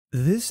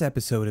This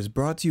episode is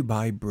brought to you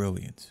by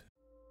Brilliant.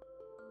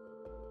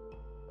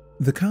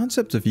 The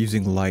concept of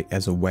using light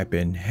as a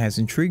weapon has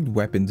intrigued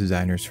weapon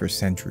designers for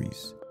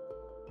centuries.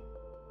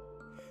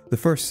 The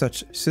first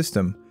such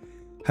system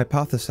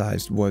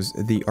hypothesized was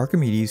the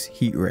Archimedes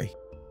Heat Ray.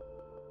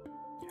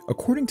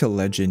 According to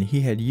legend, he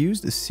had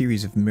used a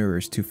series of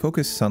mirrors to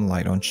focus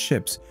sunlight on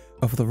ships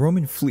of the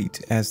Roman fleet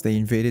as they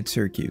invaded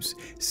Syracuse,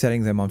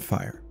 setting them on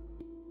fire.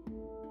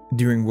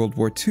 During World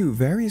War II,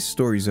 various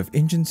stories of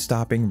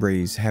engine-stopping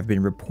rays have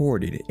been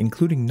reported,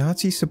 including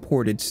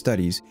Nazi-supported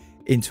studies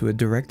into a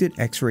directed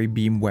X-ray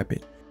beam weapon.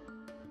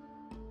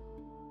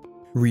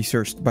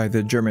 Researched by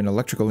the German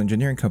electrical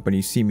engineering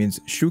company Siemens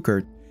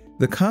Schuckert,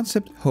 the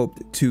concept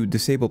hoped to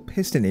disable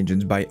piston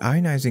engines by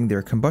ionizing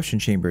their combustion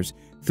chambers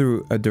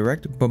through a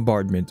direct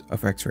bombardment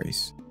of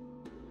X-rays.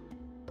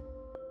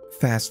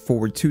 Fast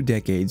forward 2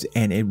 decades,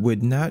 and it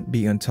would not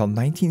be until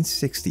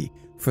 1960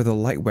 for the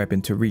light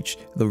weapon to reach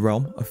the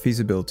realm of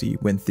feasibility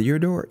when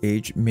Theodore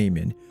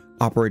Maiman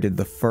operated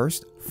the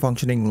first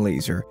functioning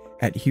laser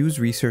at Hughes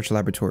Research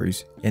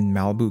Laboratories in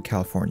Malibu,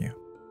 California.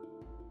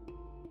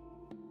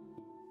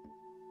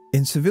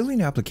 In civilian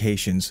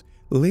applications,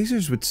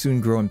 lasers would soon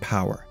grow in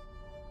power.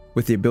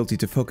 With the ability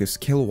to focus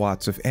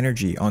kilowatts of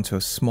energy onto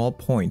a small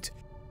point,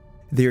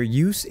 their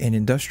use in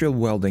industrial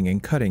welding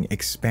and cutting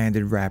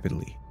expanded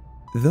rapidly.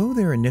 Though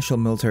their initial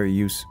military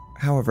use,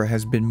 however,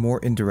 has been more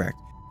indirect,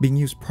 being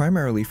used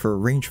primarily for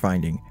range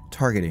finding,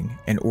 targeting,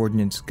 and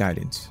ordnance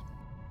guidance.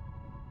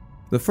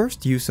 The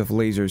first use of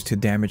lasers to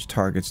damage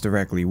targets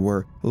directly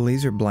were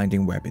laser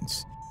blinding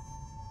weapons.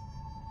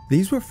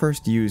 These were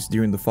first used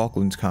during the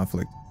Falklands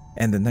conflict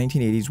and the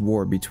 1980s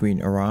war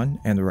between Iran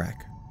and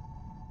Iraq.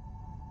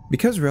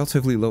 Because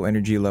relatively low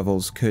energy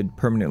levels could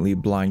permanently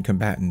blind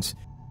combatants,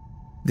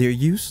 their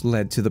use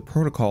led to the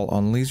Protocol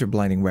on Laser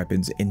Blinding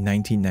Weapons in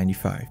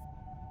 1995.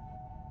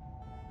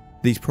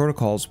 These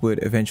protocols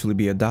would eventually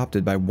be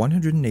adopted by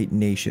 108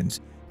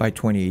 nations by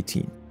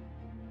 2018.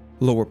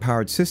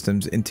 Lower-powered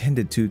systems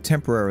intended to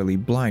temporarily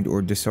blind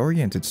or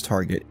disorient its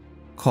target,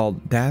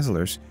 called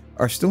dazzlers,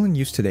 are still in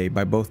use today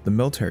by both the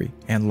military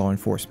and law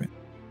enforcement.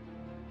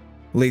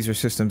 Laser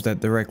systems that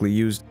directly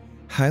used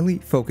highly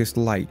focused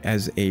light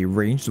as a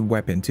ranged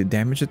weapon to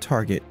damage a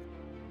target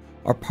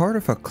are part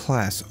of a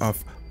class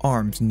of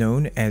arms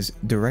known as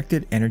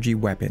directed energy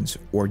weapons,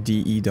 or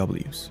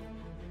DEWs.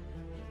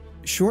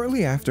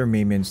 Shortly after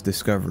Maiman's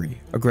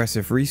discovery,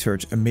 aggressive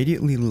research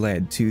immediately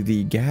led to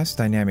the gas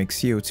dynamic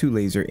CO2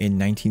 laser in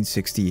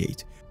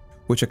 1968,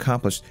 which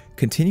accomplished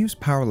continuous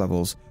power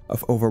levels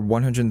of over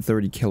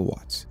 130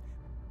 kilowatts.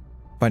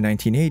 By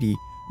 1980,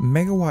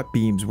 megawatt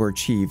beams were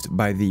achieved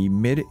by the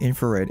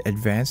Mid-Infrared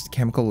Advanced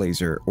Chemical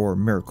Laser, or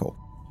MIRACL,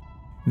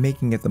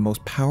 making it the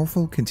most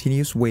powerful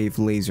continuous wave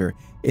laser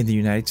in the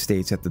United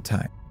States at the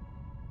time.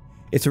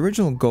 Its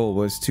original goal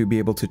was to be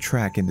able to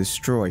track and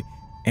destroy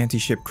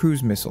anti-ship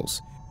cruise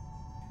missiles,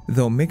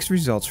 though mixed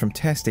results from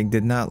testing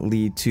did not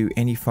lead to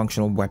any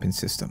functional weapon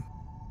system.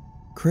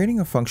 Creating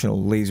a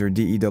functional laser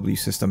DEW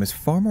system is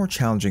far more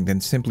challenging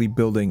than simply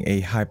building a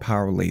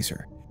high-power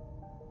laser.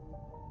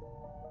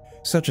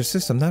 Such a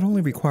system not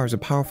only requires a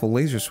powerful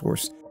laser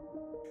source,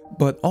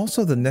 but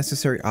also the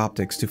necessary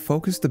optics to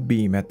focus the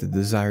beam at the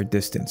desired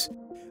distance,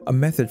 a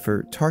method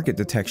for target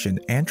detection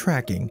and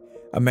tracking,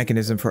 a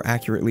mechanism for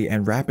accurately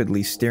and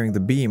rapidly steering the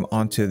beam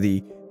onto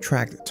the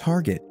tracked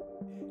target,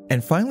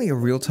 and finally a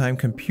real-time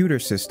computer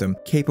system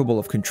capable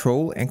of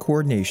control and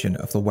coordination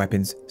of the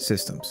weapon's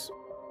systems.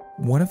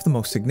 One of the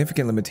most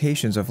significant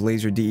limitations of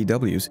laser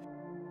DEWs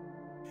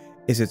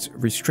is its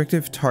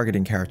restrictive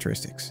targeting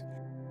characteristics.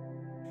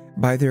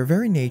 By their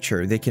very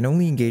nature, they can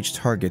only engage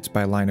targets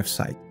by line of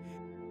sight.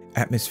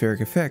 Atmospheric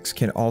effects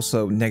can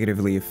also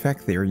negatively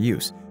affect their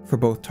use for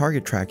both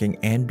target tracking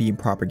and beam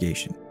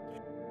propagation.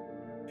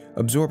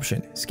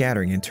 Absorption,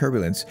 scattering, and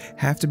turbulence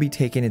have to be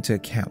taken into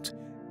account.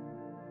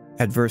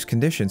 Adverse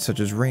conditions such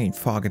as rain,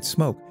 fog, and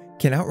smoke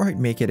can outright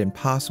make it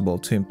impossible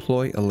to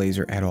employ a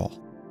laser at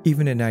all,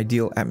 even in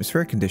ideal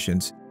atmospheric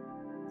conditions.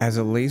 As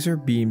a laser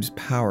beam's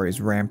power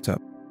is ramped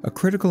up, a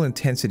critical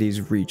intensity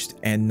is reached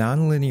and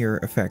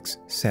nonlinear effects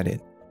set in.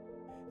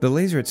 The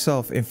laser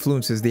itself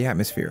influences the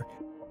atmosphere,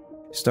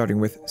 starting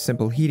with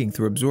simple heating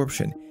through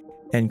absorption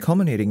and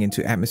culminating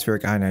into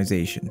atmospheric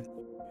ionization.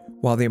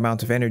 While the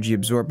amount of energy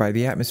absorbed by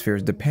the atmosphere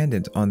is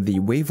dependent on the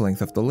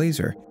wavelength of the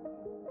laser,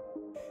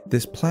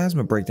 this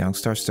plasma breakdown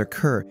starts to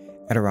occur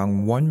at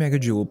around 1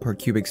 megajoule per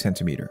cubic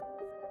centimeter.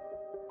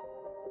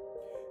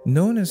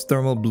 Known as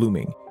thermal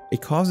blooming,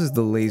 it causes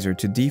the laser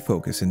to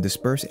defocus and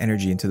disperse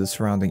energy into the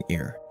surrounding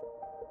air.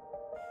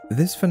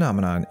 This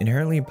phenomenon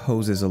inherently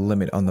imposes a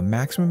limit on the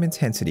maximum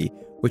intensity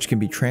which can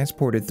be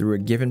transported through a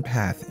given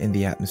path in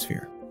the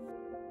atmosphere.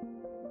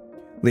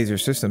 Laser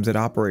systems that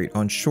operate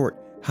on short,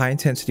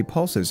 high-intensity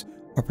pulses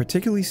are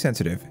particularly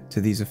sensitive to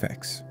these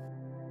effects.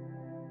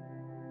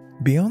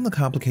 Beyond the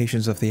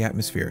complications of the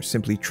atmosphere,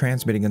 simply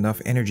transmitting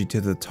enough energy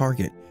to the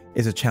target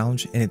is a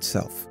challenge in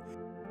itself.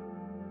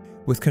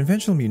 With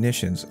conventional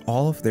munitions,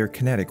 all of their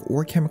kinetic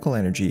or chemical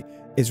energy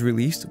is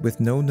released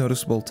with no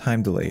noticeable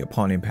time delay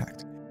upon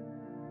impact.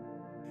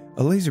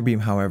 A laser beam,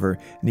 however,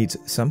 needs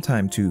some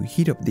time to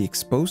heat up the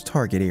exposed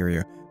target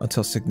area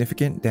until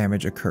significant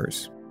damage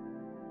occurs.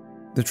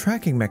 The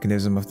tracking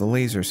mechanism of the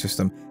laser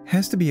system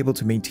has to be able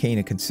to maintain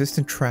a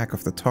consistent track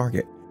of the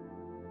target,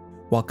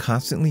 while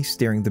constantly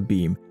steering the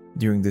beam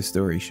during this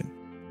duration.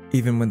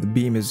 Even when the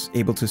beam is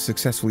able to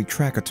successfully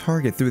track a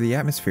target through the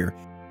atmosphere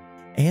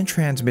and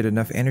transmit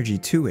enough energy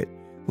to it,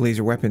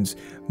 laser weapons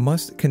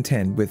must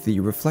contend with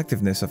the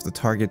reflectiveness of the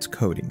target's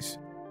coatings.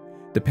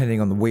 Depending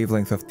on the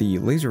wavelength of the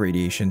laser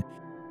radiation,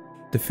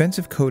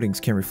 defensive coatings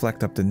can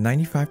reflect up to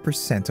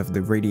 95% of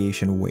the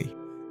radiation away.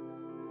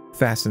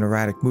 Fast and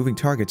erratic moving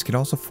targets can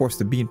also force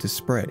the beam to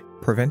spread,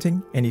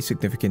 preventing any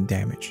significant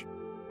damage.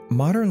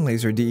 Modern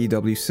laser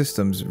DEW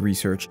systems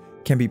research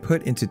can be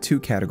put into two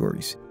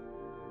categories: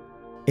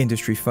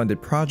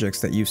 industry-funded projects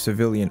that use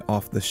civilian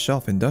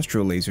off-the-shelf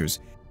industrial lasers,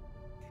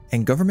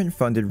 and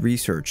government-funded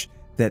research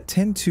that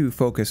tend to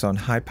focus on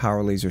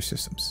high-power laser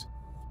systems.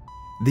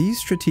 These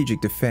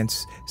strategic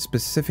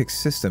defense-specific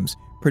systems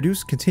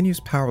produce continuous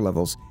power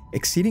levels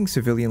exceeding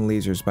civilian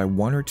lasers by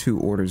 1 or 2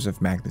 orders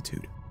of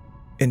magnitude.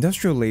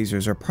 Industrial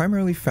lasers are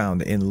primarily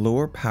found in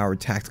lower-powered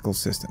tactical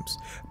systems.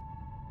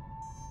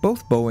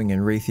 Both Boeing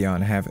and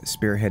Raytheon have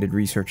spearheaded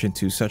research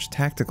into such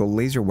tactical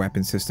laser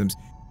weapon systems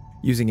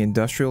using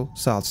industrial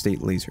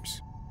solid-state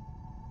lasers.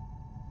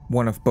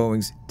 One of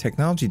Boeing's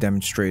technology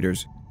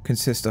demonstrators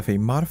consists of a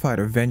modified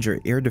Avenger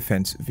air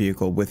defense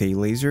vehicle with a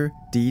laser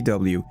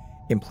DEW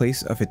in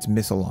place of its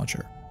missile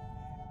launcher.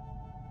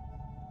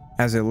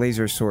 As a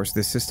laser source,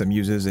 this system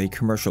uses a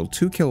commercial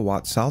 2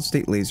 kW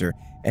solid-state laser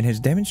and has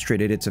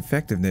demonstrated its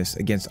effectiveness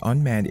against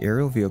unmanned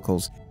aerial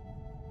vehicles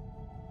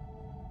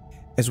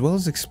as well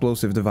as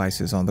explosive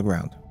devices on the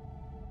ground.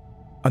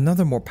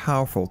 Another more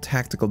powerful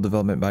tactical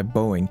development by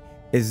Boeing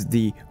is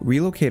the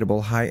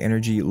Relocatable High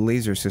Energy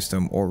Laser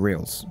System, or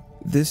RAILS.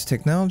 This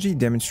technology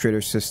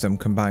demonstrator system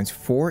combines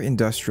 4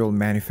 industrial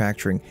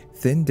manufacturing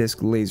thin disk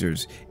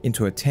lasers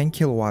into a 10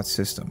 kW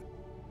system.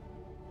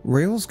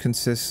 RAILS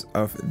consists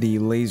of the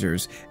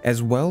lasers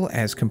as well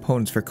as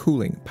components for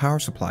cooling, power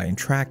supply, and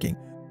tracking,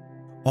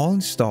 all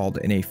installed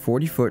in a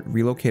 40-foot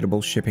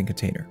relocatable shipping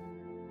container.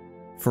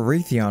 For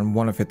Raytheon,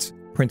 one of its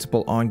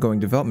principal ongoing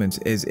developments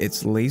is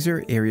its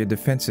Laser Area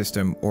Defense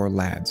System, or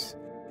LADS.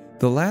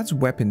 The LADS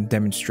weapon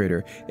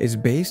demonstrator is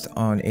based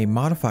on a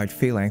modified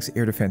Phalanx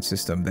air defense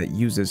system that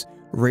uses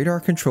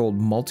radar-controlled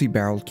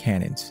multi-barreled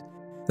cannons.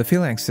 The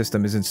Phalanx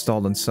system is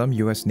installed on some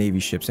US Navy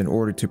ships in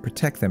order to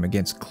protect them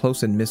against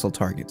close-in missile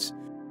targets.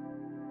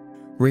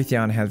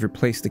 Raytheon has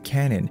replaced the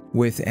cannon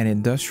with an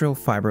industrial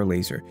fiber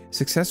laser,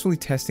 successfully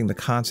testing the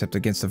concept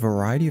against a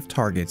variety of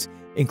targets,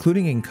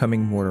 including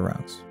incoming mortar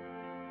rounds.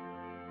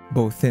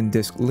 Both thin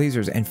disk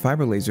lasers and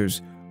fiber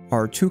lasers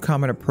are 2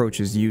 common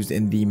approaches used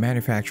in the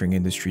manufacturing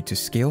industry to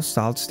scale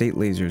solid-state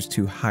lasers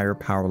to higher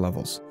power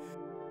levels.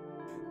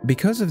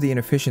 Because of the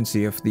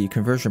inefficiency of the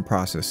conversion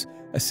process,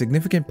 a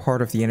significant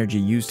part of the energy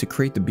used to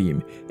create the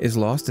beam is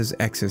lost as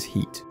excess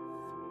heat.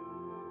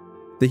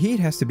 The heat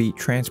has to be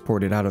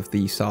transported out of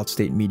the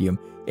solid-state medium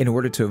in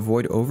order to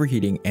avoid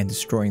overheating and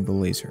destroying the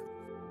laser.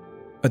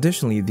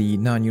 Additionally, the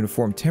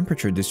non-uniform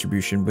temperature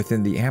distribution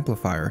within the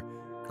amplifier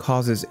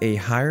causes a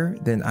higher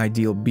than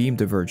ideal beam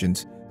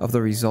divergence of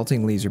the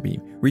resulting laser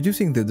beam,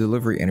 reducing the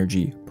delivery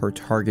energy per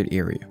target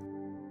area.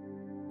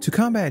 To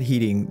combat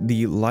heating,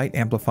 the light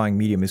amplifying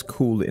medium is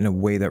cooled in a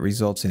way that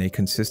results in a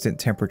consistent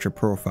temperature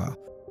profile,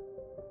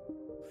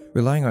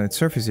 relying on its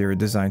surface area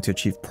designed to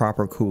achieve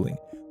proper cooling.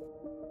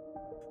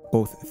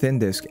 Both thin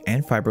disk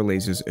and fiber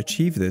lasers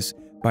achieve this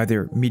by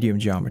their medium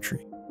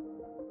geometry.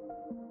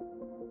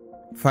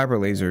 Fiber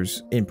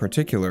lasers, in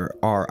particular,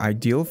 are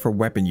ideal for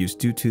weapon use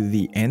due to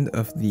the end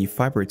of the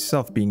fiber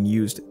itself being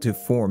used to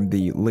form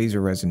the laser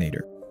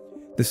resonator.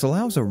 This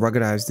allows a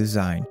ruggedized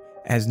design,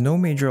 as no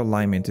major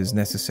alignment is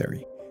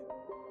necessary.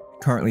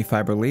 Currently,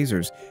 fiber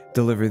lasers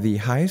deliver the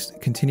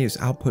highest continuous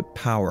output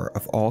power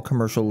of all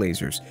commercial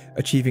lasers,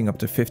 achieving up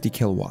to 50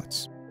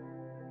 kilowatts.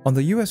 On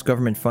the US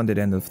government-funded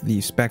end of the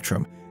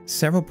spectrum,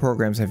 several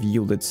programs have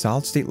yielded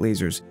solid-state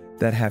lasers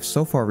that have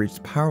so far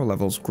reached power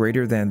levels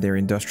greater than their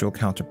industrial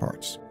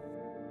counterparts.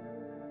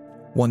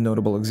 One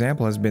notable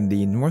example has been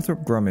the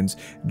Northrop Grumman's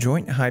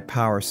Joint High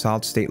Power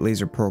Solid-State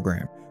Laser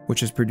Program, which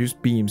has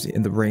produced beams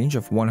in the range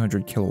of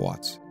 100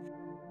 kilowatts.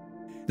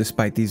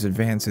 Despite these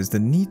advances, the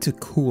need to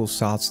cool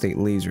solid-state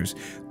lasers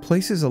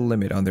places a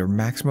limit on their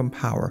maximum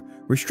power,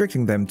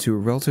 restricting them to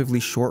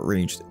relatively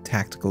short-ranged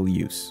tactical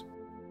use.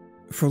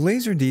 For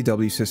laser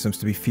DW systems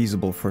to be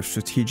feasible for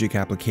strategic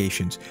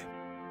applications,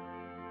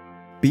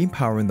 beam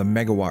power in the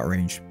megawatt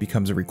range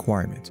becomes a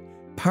requirement.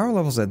 Power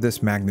levels at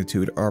this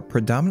magnitude are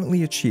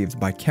predominantly achieved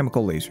by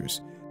chemical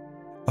lasers,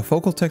 a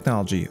focal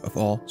technology of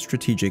all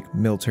strategic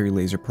military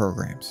laser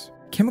programs.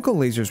 Chemical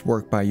lasers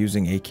work by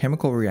using a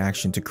chemical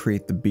reaction to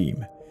create the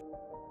beam.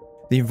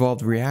 The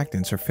involved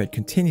reactants are fed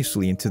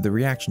continuously into the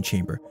reaction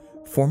chamber,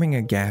 forming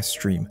a gas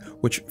stream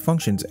which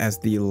functions as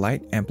the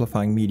light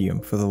amplifying medium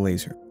for the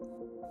laser.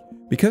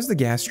 Because the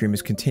gas stream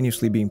is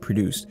continuously being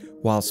produced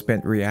while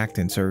spent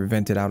reactants are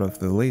vented out of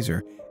the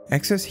laser,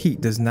 Excess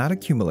heat does not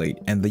accumulate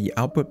and the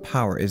output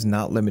power is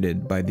not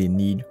limited by the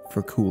need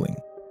for cooling.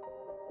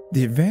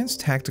 The Advanced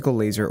Tactical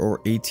Laser or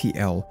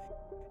ATL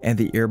and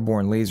the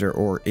Airborne Laser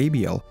or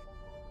ABL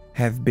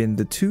have been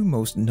the two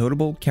most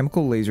notable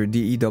chemical laser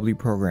DEW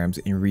programs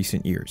in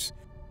recent years.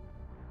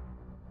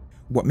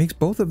 What makes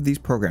both of these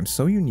programs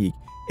so unique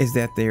is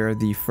that they are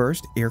the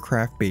first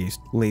aircraft-based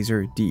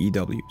laser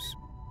DEWs.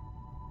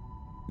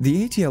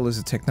 The ATL is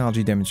a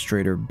technology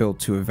demonstrator built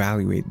to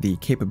evaluate the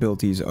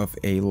capabilities of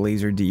a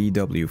laser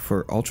DEW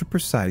for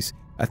ultra-precise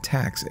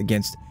attacks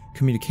against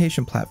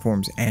communication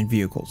platforms and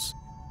vehicles.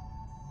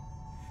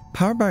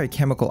 Powered by a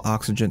chemical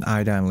oxygen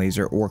iodine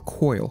laser or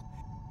coil,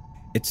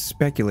 it's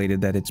speculated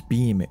that its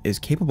beam is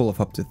capable of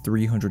up to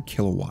 300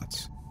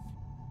 kilowatts.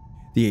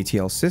 The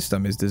ATL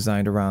system is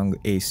designed around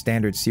a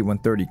standard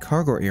C-130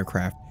 cargo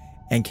aircraft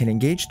and can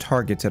engage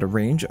targets at a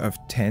range of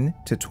 10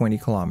 to 20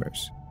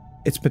 kilometers.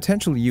 Its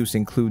potential use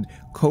include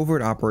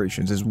covert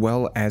operations as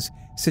well as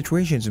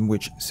situations in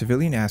which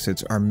civilian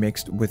assets are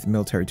mixed with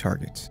military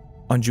targets.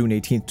 On June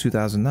 18,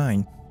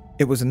 2009,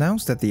 it was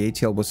announced that the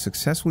ATL was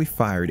successfully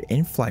fired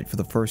in flight for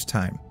the first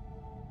time.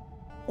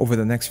 Over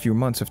the next few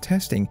months of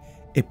testing,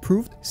 it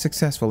proved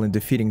successful in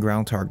defeating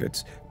ground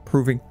targets,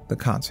 proving the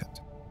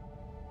concept.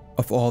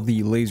 Of all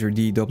the laser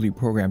DEW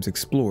programs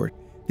explored,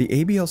 the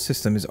ABL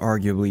system is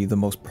arguably the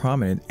most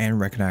prominent and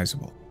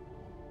recognizable.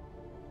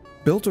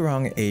 Built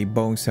around a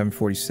Boeing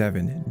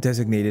 747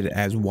 designated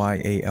as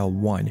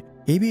YAL-1,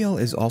 ABL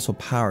is also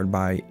powered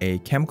by a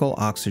chemical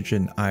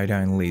oxygen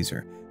iodine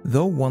laser,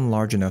 though one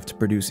large enough to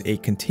produce a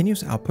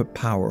continuous output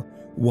power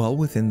well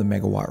within the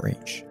megawatt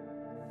range.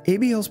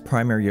 ABL's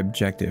primary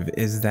objective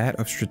is that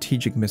of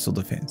strategic missile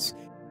defense.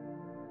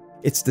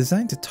 It's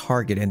designed to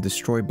target and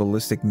destroy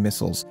ballistic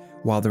missiles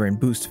while they're in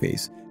boost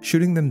phase,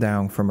 shooting them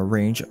down from a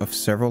range of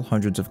several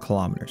hundreds of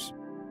kilometers.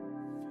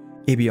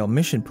 ABL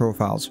mission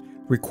profiles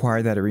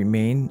require that it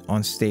remain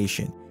on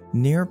station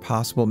near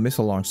possible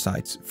missile launch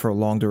sites for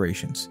long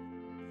durations.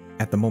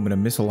 At the moment a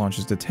missile launch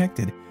is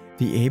detected,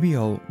 the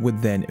ABL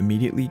would then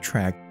immediately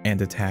track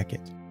and attack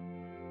it.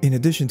 In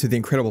addition to the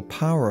incredible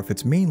power of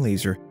its main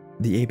laser,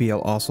 the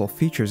ABL also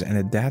features an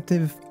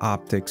adaptive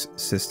optics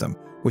system,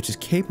 which is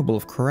capable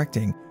of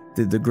correcting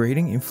the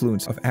degrading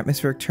influence of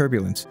atmospheric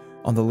turbulence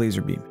on the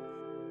laser beam.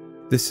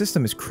 This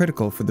system is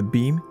critical for the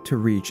beam to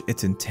reach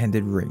its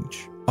intended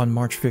range. On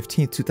March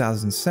 15,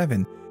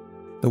 2007,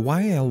 the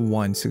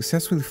YAL-1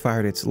 successfully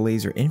fired its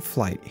laser in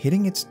flight,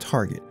 hitting its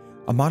target,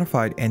 a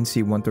modified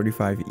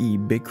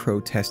NC-135E Big Crow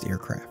test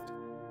aircraft.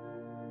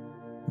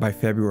 By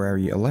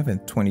February 11,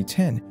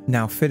 2010,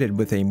 now fitted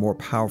with a more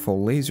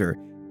powerful laser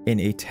in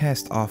a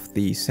test off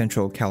the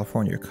Central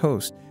California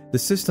coast, the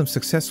system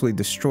successfully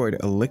destroyed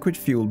a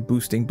liquid-fueled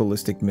boosting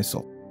ballistic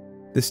missile.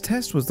 This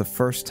test was the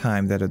first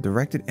time that a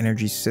directed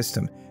energy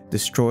system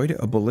destroyed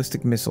a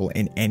ballistic missile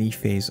in any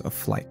phase of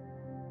flight.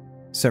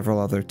 Several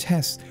other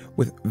tests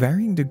with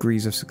varying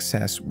degrees of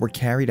success were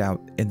carried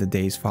out in the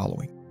days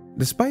following.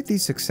 Despite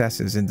these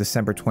successes, in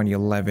December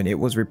 2011, it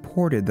was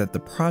reported that the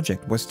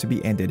project was to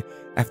be ended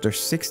after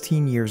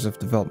 16 years of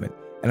development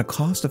and a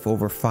cost of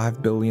over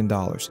 $5 billion,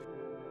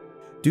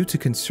 due to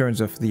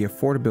concerns of the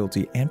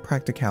affordability and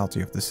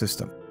practicality of the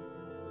system.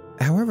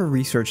 However,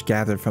 research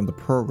gathered from the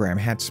program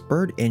had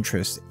spurred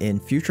interest in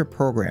future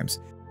programs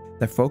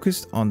that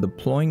focused on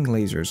deploying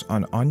lasers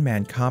on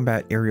unmanned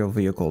combat aerial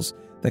vehicles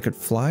that could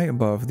fly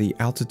above the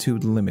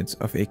altitude limits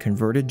of a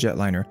converted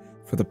jetliner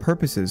for the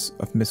purposes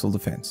of missile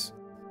defense.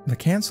 The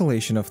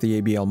cancellation of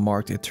the ABL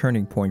marked a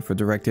turning point for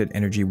directed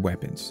energy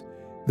weapons.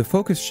 The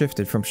focus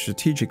shifted from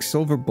strategic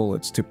silver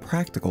bullets to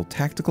practical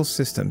tactical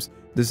systems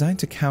designed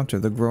to counter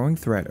the growing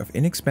threat of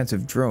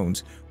inexpensive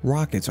drones,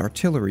 rockets,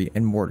 artillery,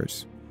 and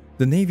mortars.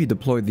 The Navy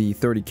deployed the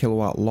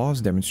 30-kilowatt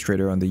LAWS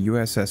demonstrator on the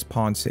USS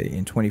Ponce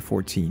in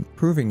 2014,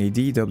 proving a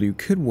DEW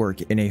could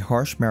work in a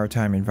harsh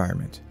maritime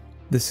environment.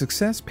 The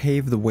success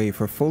paved the way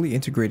for fully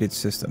integrated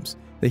systems.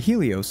 The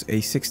Helios,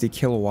 a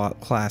 60-kilowatt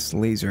class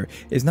laser,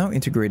 is now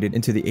integrated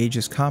into the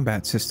Aegis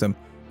combat system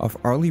of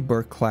Arleigh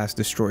Burke-class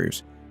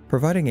destroyers,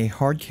 providing a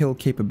hard kill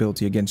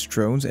capability against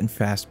drones and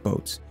fast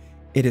boats.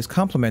 It is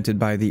complemented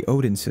by the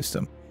Odin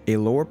system, a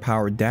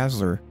lower-powered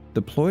dazzler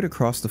deployed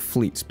across the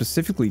fleet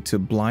specifically to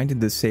blind and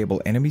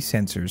disable enemy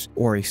sensors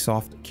or a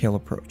soft kill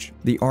approach.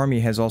 The Army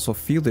has also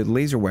fielded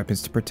laser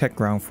weapons to protect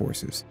ground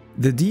forces.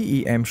 The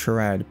DEM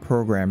Charade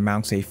program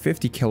mounts a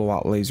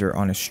 50-kilowatt laser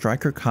on a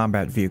Stryker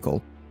combat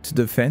vehicle to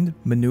defend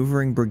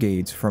maneuvering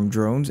brigades from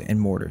drones and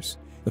mortars.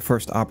 The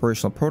first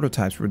operational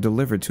prototypes were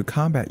delivered to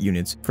combat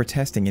units for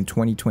testing in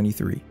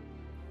 2023.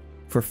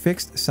 For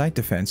fixed site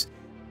defense,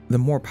 the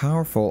more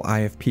powerful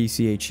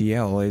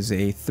IFP-CHEL is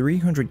a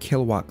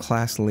 300-kilowatt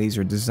class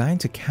laser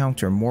designed to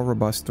counter more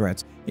robust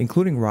threats,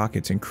 including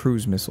rockets and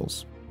cruise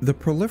missiles. The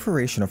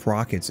proliferation of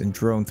rockets and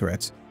drone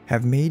threats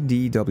have made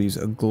DEWs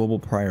a global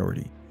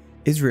priority.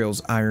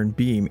 Israel's Iron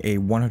Beam, a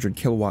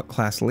 100-kilowatt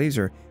class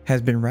laser,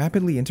 has been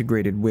rapidly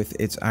integrated with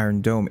its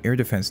Iron Dome air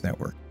defense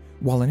network.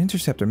 While an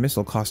interceptor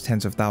missile costs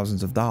tens of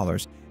thousands of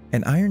dollars,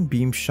 an Iron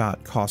Beam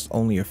shot costs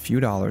only a few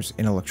dollars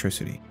in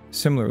electricity.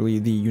 Similarly,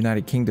 the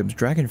United Kingdom's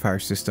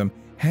Dragonfire system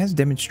has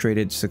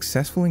demonstrated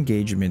successful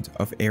engagement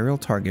of aerial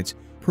targets,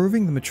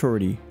 proving the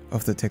maturity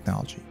of the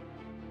technology.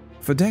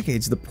 For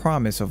decades, the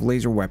promise of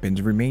laser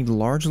weapons remained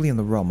largely in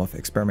the realm of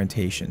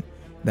experimentation.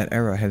 That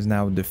era has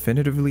now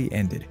definitively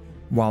ended.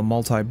 While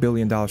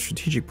multi-billion-dollar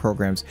strategic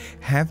programs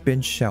have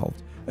been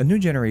shelved, a new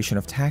generation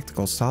of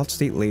tactical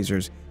solid-state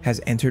lasers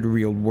has entered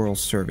real-world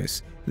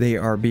service. They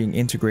are being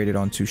integrated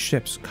onto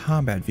ships,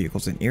 combat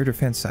vehicles, and air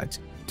defense sites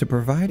to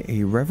provide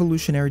a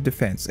revolutionary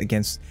defense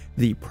against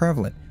the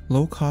prevalent,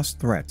 low-cost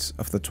threats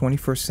of the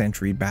 21st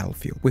century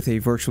battlefield. With a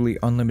virtually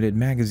unlimited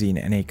magazine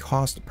and a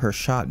cost per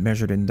shot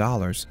measured in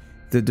dollars,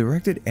 the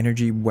directed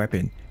energy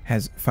weapon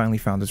has finally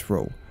found its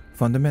role,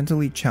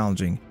 fundamentally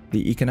challenging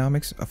the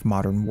economics of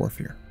modern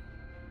warfare.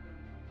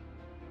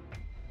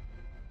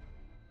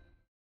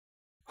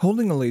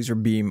 Holding a laser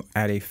beam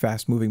at a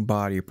fast-moving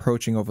body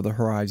approaching over the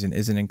horizon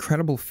is an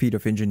incredible feat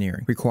of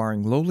engineering,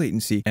 requiring low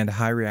latency and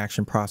high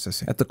reaction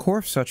processing. At the core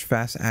of such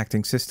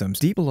fast-acting systems,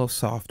 deep below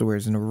software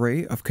is an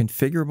array of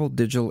configurable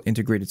digital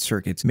integrated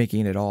circuits,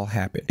 making it all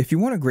happen. If you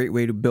want a great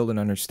way to build an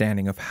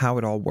understanding of how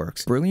it all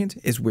works, Brilliant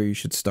is where you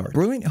should start.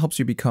 Brilliant helps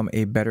you become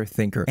a better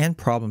thinker and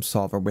problem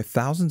solver with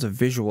thousands of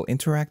visual,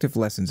 interactive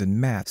lessons in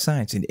math,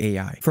 science, and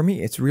AI. For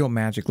me, its real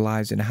magic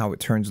lies in how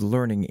it turns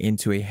learning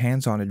into a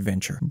hands-on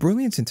adventure.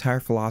 Brilliant's entire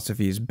philosophy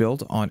is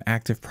built on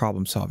active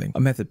problem solving, a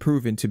method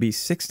proven to be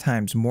 6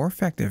 times more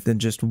effective than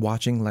just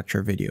watching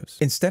lecture videos.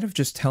 Instead of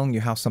just telling you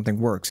how something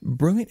works,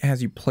 Brilliant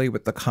has you play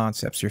with the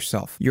concepts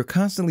yourself. You're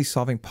constantly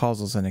solving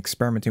puzzles and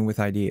experimenting with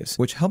ideas,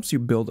 which helps you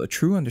build a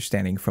true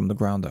understanding from the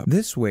ground up.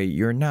 This way,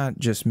 you're not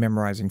just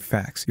memorizing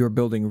facts, you're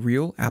building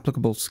real,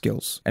 applicable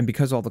skills. And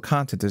because all the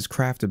content is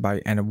crafted by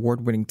an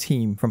award-winning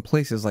team from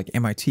places like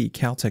MIT,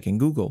 Caltech, and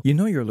Google, you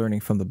know you're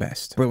learning from the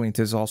best. Brilliant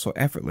is also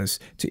effortless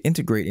to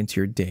integrate into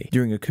your day.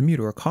 During a commute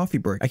or a coffee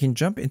break, I can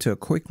jump into a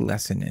quick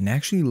lesson and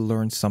actually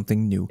learn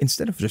something new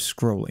instead of just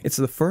scrolling. It's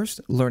the first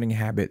learning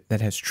habit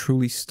that has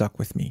truly stuck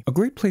with me. A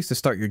great place to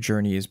start your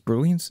journey is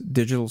Brilliant's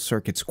Digital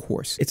Circuits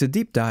course. It's a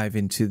deep dive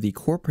into the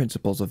core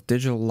principles of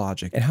digital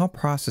logic and how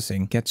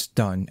processing gets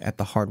done at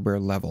the hardware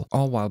level,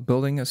 all while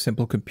building a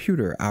simple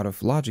computer out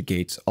of logic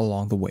gates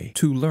along the way.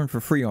 To learn for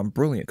free on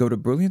Brilliant, go to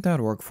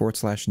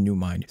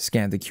brilliant.org/newmind,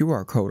 scan the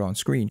QR code on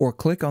screen, or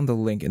click on the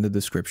link in the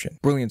description.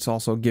 Brilliant's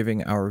also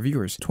giving our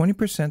viewers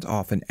 20%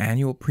 off an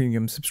annual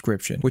premium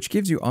subscription, which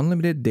gives you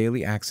unlimited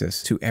daily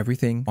access to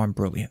everything on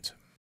Brilliant.